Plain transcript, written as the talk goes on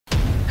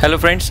Hello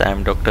friends, I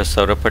am Dr.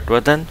 Sourabh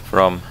Patwardhan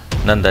from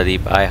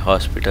Nandadeep Eye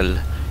Hospital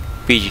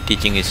PG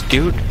Teaching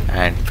Institute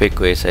and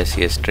FECO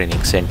SICS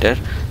Training Center,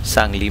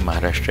 Sangli,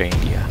 Maharashtra,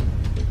 India.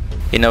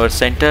 In our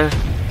center,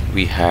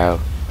 we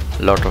have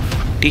a lot of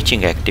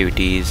teaching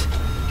activities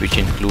which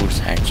includes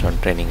hands-on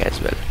training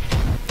as well.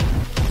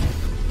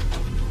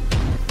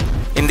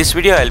 In this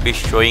video, I'll be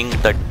showing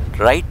the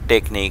right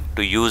technique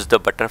to use the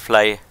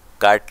butterfly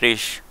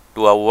cartridge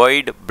to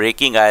avoid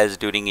breaking eyes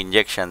during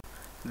injection.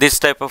 This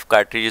type of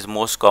cartridge is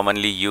most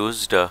commonly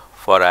used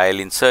for IOL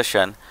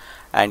insertion,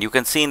 and you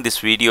can see in this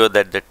video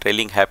that the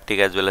trailing haptic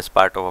as well as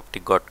part of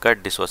optic got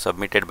cut. This was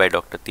submitted by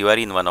Dr.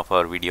 Tiwari in one of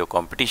our video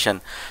competition.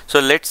 So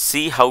let's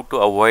see how to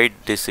avoid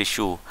this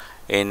issue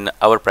in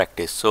our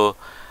practice. So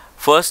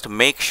first,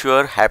 make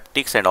sure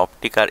haptics and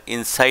optic are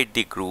inside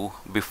the groove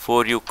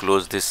before you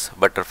close this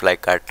butterfly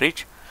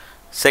cartridge.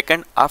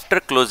 Second, after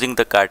closing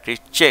the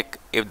cartridge, check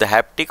if the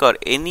haptic or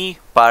any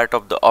part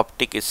of the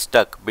optic is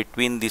stuck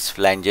between these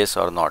flanges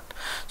or not.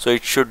 So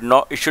it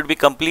should be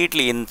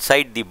completely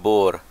inside the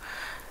bore.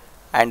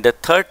 And the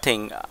third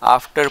thing,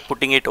 after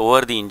putting it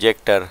over the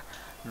injector,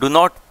 do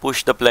not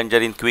push the plunger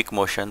in quick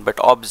motion but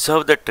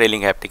observe the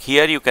trailing haptic.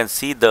 Here you can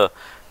see the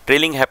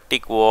trailing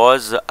haptic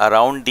was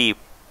around the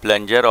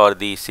plunger or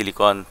the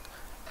silicone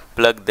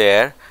plug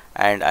there,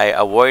 and I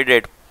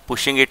avoided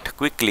pushing it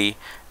quickly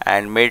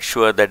and made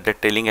sure that the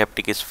trailing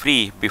haptic is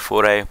free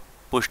before I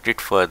pushed it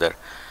further.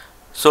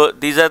 So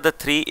these are the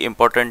three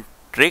important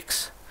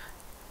tricks.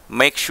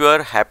 Make sure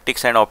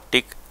haptics and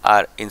optic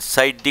are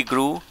inside the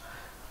groove.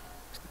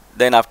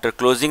 Then after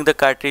closing the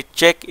cartridge,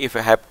 check if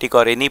a haptic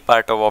or any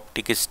part of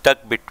optic is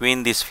stuck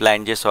between these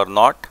flanges or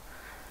not.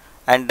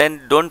 And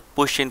then don't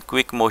push in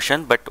quick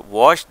motion but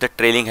watch the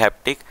trailing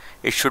haptic.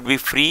 It should be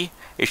free.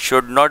 It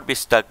should not be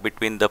stuck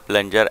between the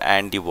plunger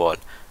and the wall.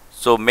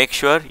 So make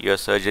sure your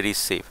surgery is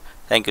safe.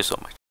 Thank you so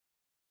much.